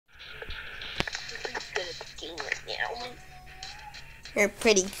You're a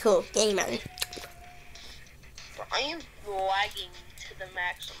pretty cool gamer. Bro, I am lagging to the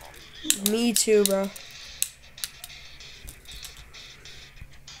maximum. Me too, bro.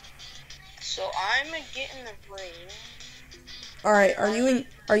 So I'm gonna get in the ring. All right, are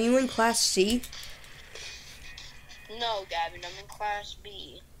you in class C? No, Gavin, I'm in class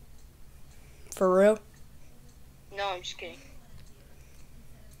B. For real? No, I'm just kidding.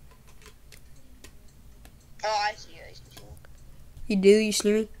 Oh, I see you. I see you. You do? You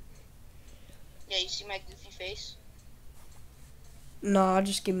see me? Yeah, you see my goofy face? Nah,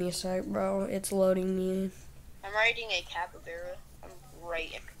 just give me a sec, bro. It's loading me in. I'm riding a capybara. I'm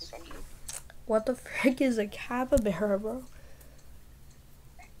right in front of you. What the frick is a capybara, bro?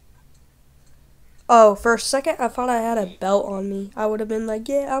 Oh, for a second, I thought I had a belt on me. I would have been like,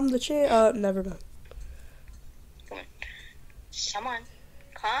 yeah, I'm the shit. Never mind. Come on. Come on.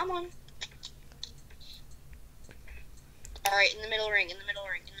 Come on. Alright, in the middle ring, in the middle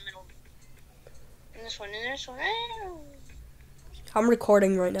ring, in the middle. In this one, in this one. I'm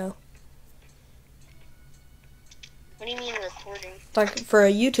recording right now. What do you mean recording? Like, for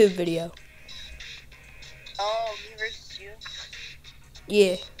a YouTube video. Oh, me versus you?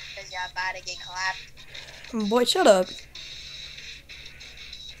 Yeah. Because you're about to get clapped. Boy, shut up.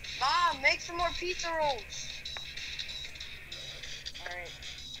 Mom, make some more pizza rolls. Alright.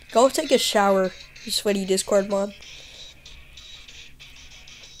 Go take a shower, you sweaty Discord mod.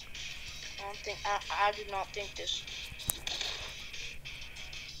 I did not think this.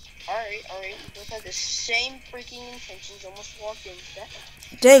 Alright. We both have the same freaking intentions. Almost walked into that.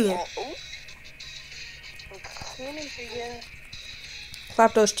 Dang it. Oh. I'm coming for you.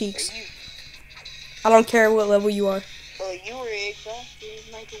 Clap those cheeks. I don't care what level you are. Oh, you were exhausted,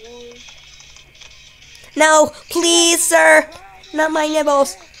 my boy. No, please, sir. Not my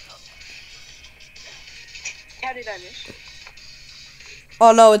nibbles. How did I miss?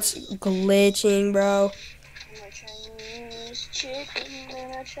 Oh no, it's glitching, bro. My Chinese chicken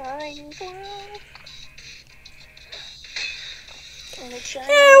and a Chinese world. And a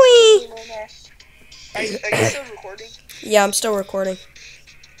Chinese chicken and a... Are you still recording? Yeah, I'm still recording.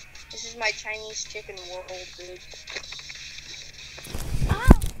 This is my Chinese chicken world, dude.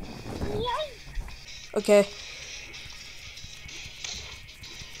 Okay.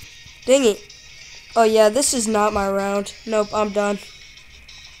 Dang it. Oh yeah, this is not my round. Nope, I'm done.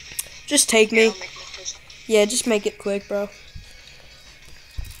 Just take me. Yeah, just make it quick, bro.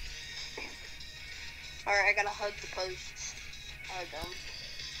 Alright, I gotta hug the posts. Hug them.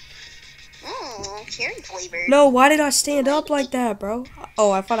 Cherry flavored. No, why did I stand up like that, bro?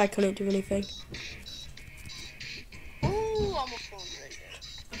 Oh, I thought I couldn't do anything. Ooh, almost falling right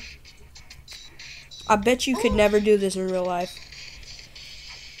there. I bet you could never do this in real life.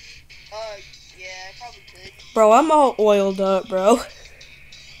 Yeah, I probably could. Bro, I'm all oiled up, bro.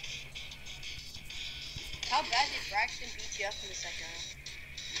 How bad did Braxton beat you up in the second round?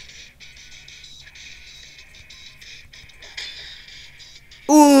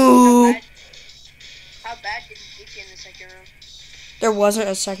 Ooh. How bad did he beat you in the second round? There wasn't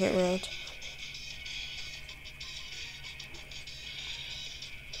a second round.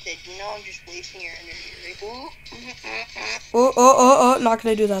 You know I'm just wasting your energy, right? Oh, not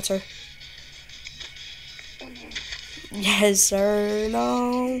gonna do that, sir. Yes, sir.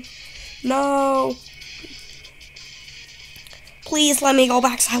 No. No. Please let me go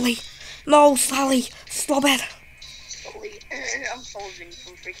back, Sally. No, Sally. Stop it. Sully. I'm solving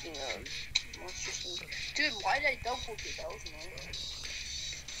from freaking, monster thing. Dude, why did I double kick? That was nice.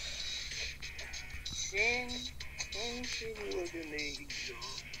 Sin City was amazing.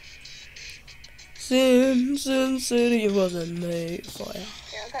 Sin City wasn't made for you.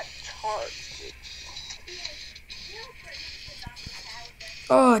 Yeah, I got charged.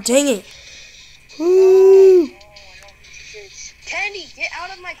 Oh, dang it. Woo. Kenny, get out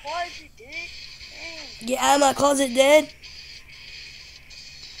of my closet, dude. Dang. Get out of my closet, Dad.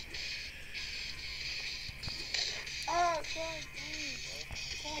 Oh, God,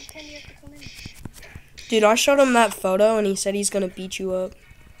 come on, Kenny, you have to come in. Dude, I showed him that photo and he said he's gonna beat you up.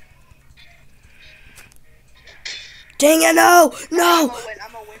 Dang it, no! No!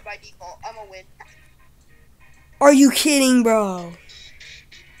 I'm gonna win by default. I'm gonna win. Are you kidding, bro?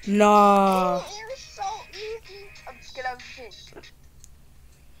 Nah. Oh, it was so easy. I'm just gonna have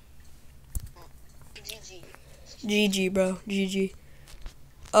a GG. GG, bro. GG.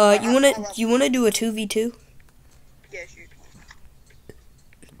 You wanna do a 2v2? Yeah, sure.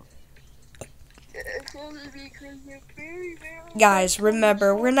 Guys,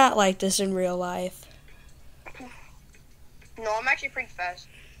 remember, we're not like this in real life. No, I'm actually pretty fast.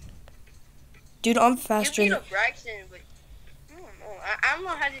 Dude, I'm faster. You beat up Braxton, but I don't know. I don't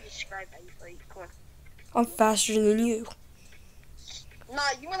know how to describe how you fight. Come on. I'm faster than you. Nah,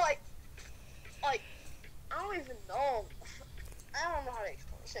 you were like, I don't even know. I don't know how to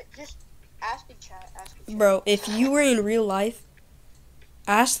explain it. Just ask the chat. Bro, if you were in real life,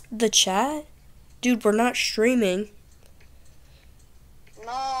 ask the chat. Dude, we're not streaming.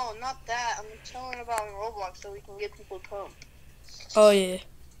 No, not that. I'm telling about Roblox so we can get people to come. Oh, yeah.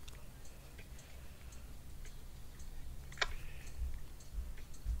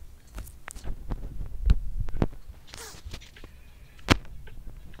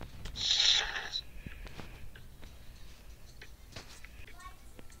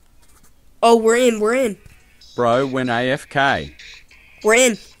 Oh, we're in. Bro, when AFK. We're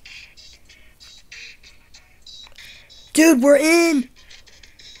in. Dude, we're in.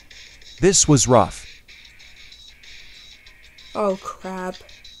 This was rough. Oh, crap.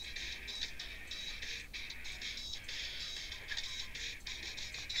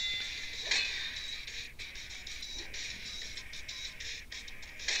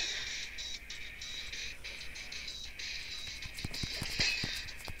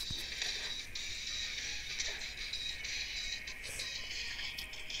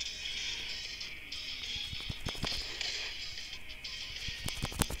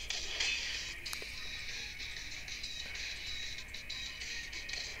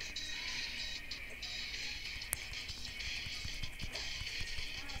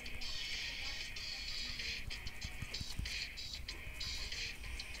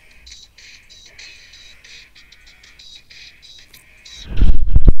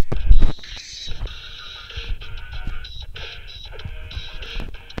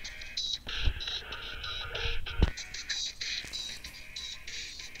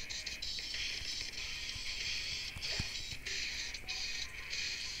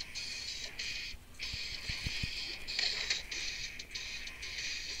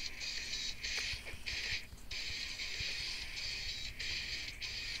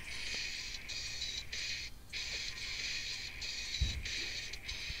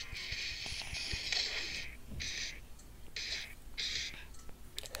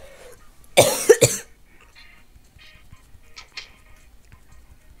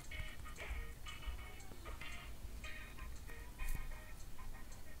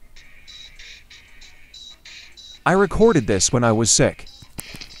 I recorded this when I was sick.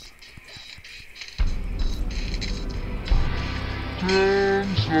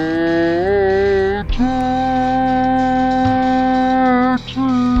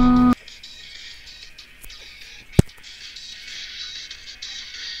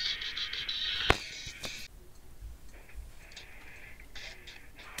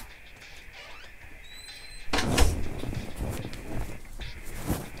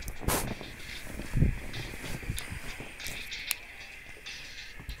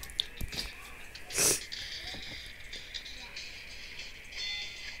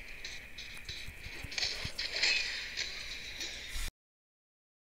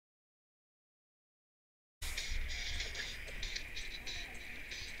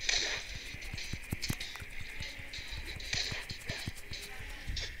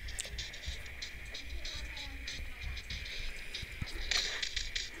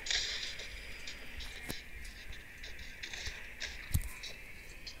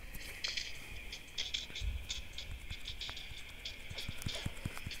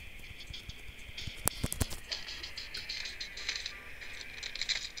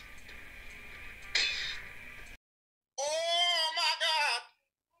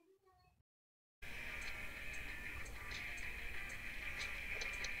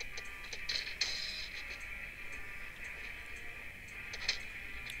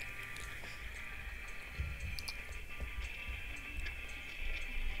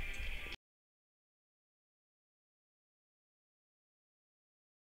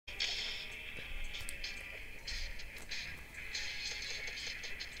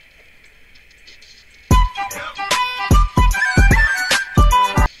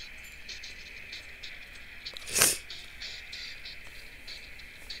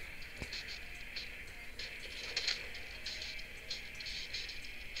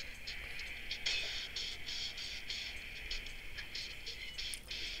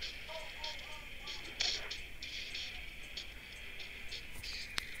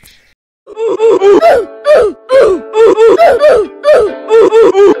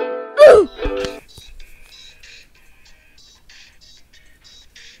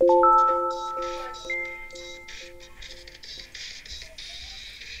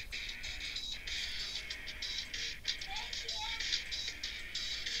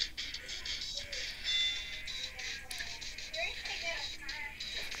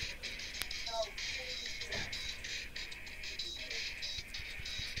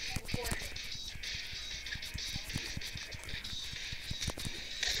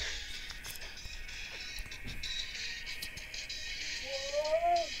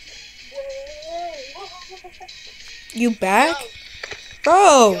 You back? Yo,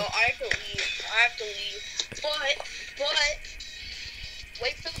 Bro! yo, I have to leave. I have to leave. But,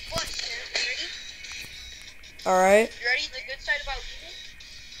 wait for the but, Sam. You ready? Alright. You ready? The good side about leaving?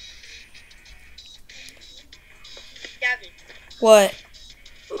 Gavin. What?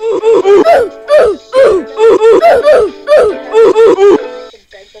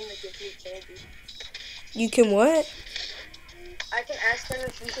 Beg them to give me candy. You can what? I can ask them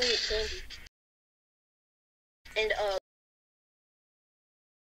if we can get candy. And,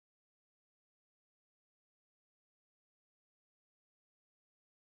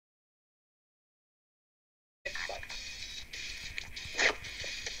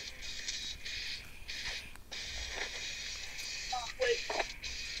 wait.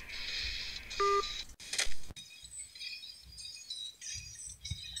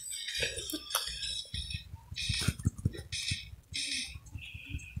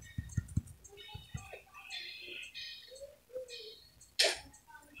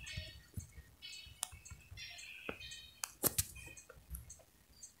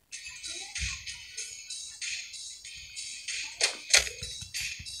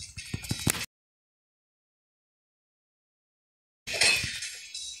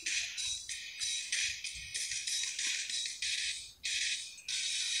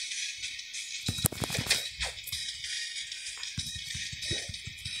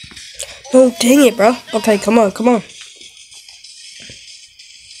 Oh, dang it, bro. Okay, come on, come on.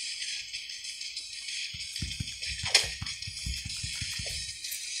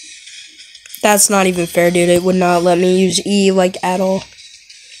 That's not even fair, dude. It would not let me use E, like, at all.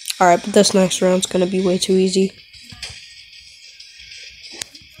 Alright, but this next round's gonna be way too easy.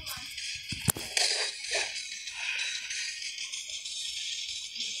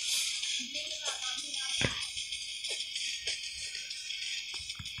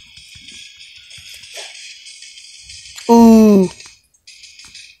 Ooh.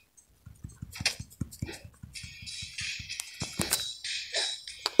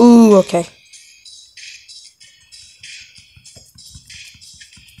 Ooh, okay.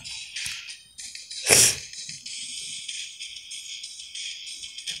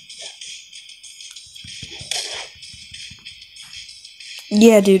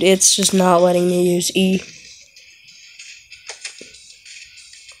 Yeah, dude, it's just not letting me use E.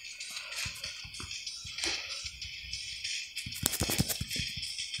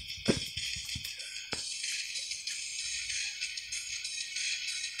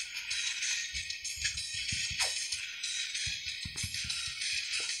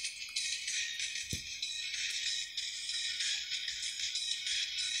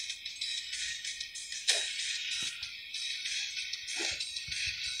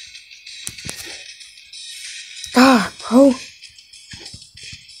 Ah, bro.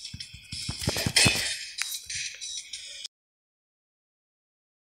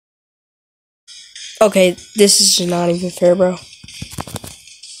 Okay, this is just not even fair, bro.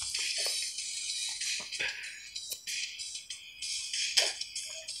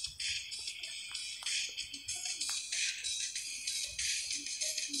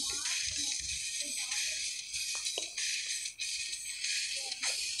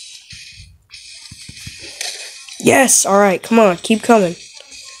 Yes, alright, come on, keep coming.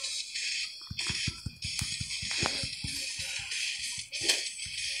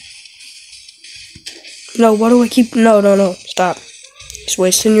 No, what do I keep? No, no, no, stop. Just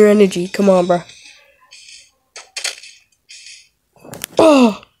wasting your energy. Come on, bro.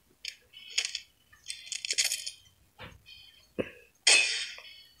 Oh!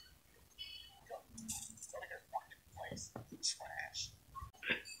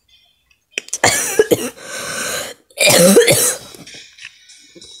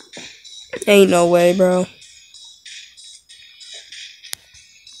 Ain't no way, bro.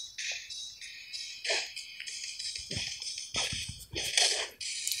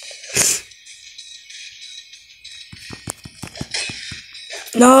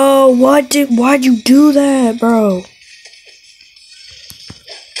 No, why'd you do that, bro?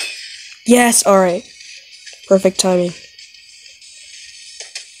 Yes, alright. Perfect timing.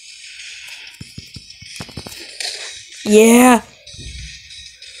 Yeah.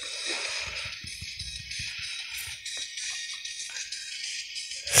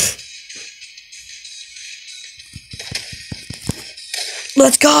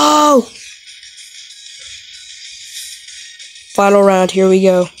 Let's go! Final round, here we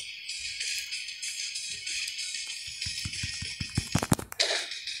go.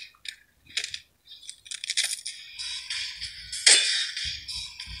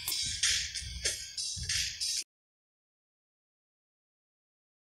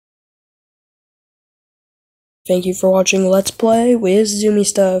 Thank you for watching Let's Play with Zoomy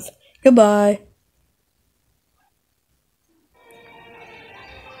Stuff. Goodbye.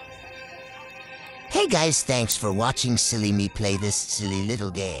 Hey guys, thanks for watching Silly Me play this silly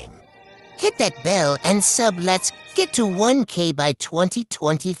little game. Hit that bell and sub. Let's get to 1K by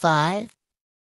 2025.